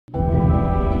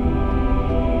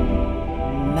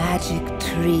Magic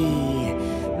tree,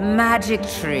 magic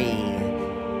tree,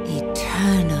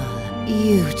 eternal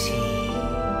beauty.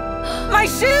 My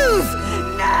shoes!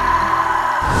 No!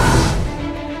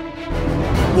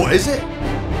 What is it?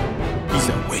 He's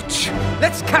a witch.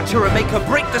 Let's catch her and make her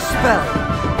break the spell.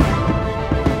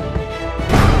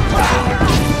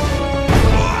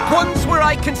 One's where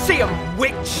I can see 'em,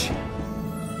 witch!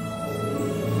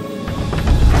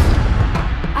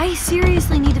 I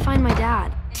seriously need to find my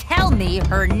dad. Tell me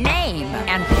her name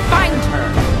and find her.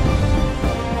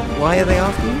 Why are they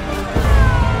after you?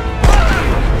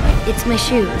 It's my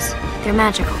shoes. They're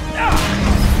magical.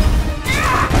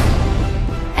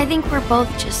 I think we're both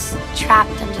just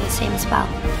trapped under the same spell.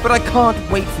 But I can't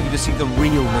wait for you to see the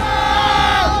real me.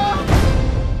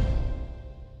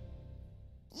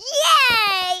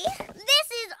 Yay! This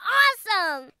is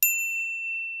awesome!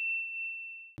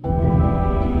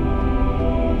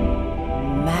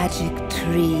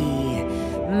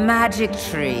 Magic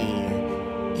tree,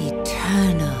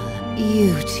 eternal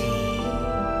beauty.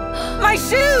 My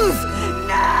shoes!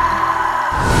 No!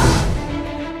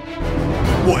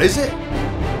 What is it?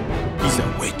 He's a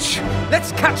witch.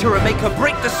 Let's catch her and make her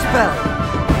break the spell.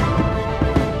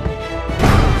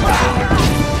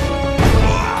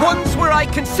 One's where I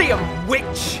can see 'em,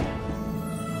 witch!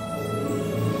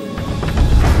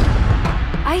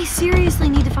 I seriously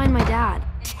need to find my dad.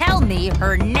 Tell me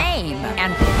her name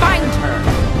and find her.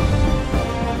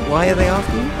 Why are they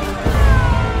after you?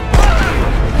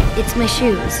 It's my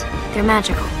shoes. They're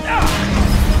magical.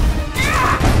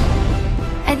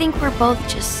 I think we're both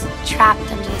just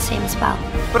trapped under the same spell.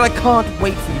 But I can't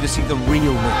wait for you to see the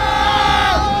real me.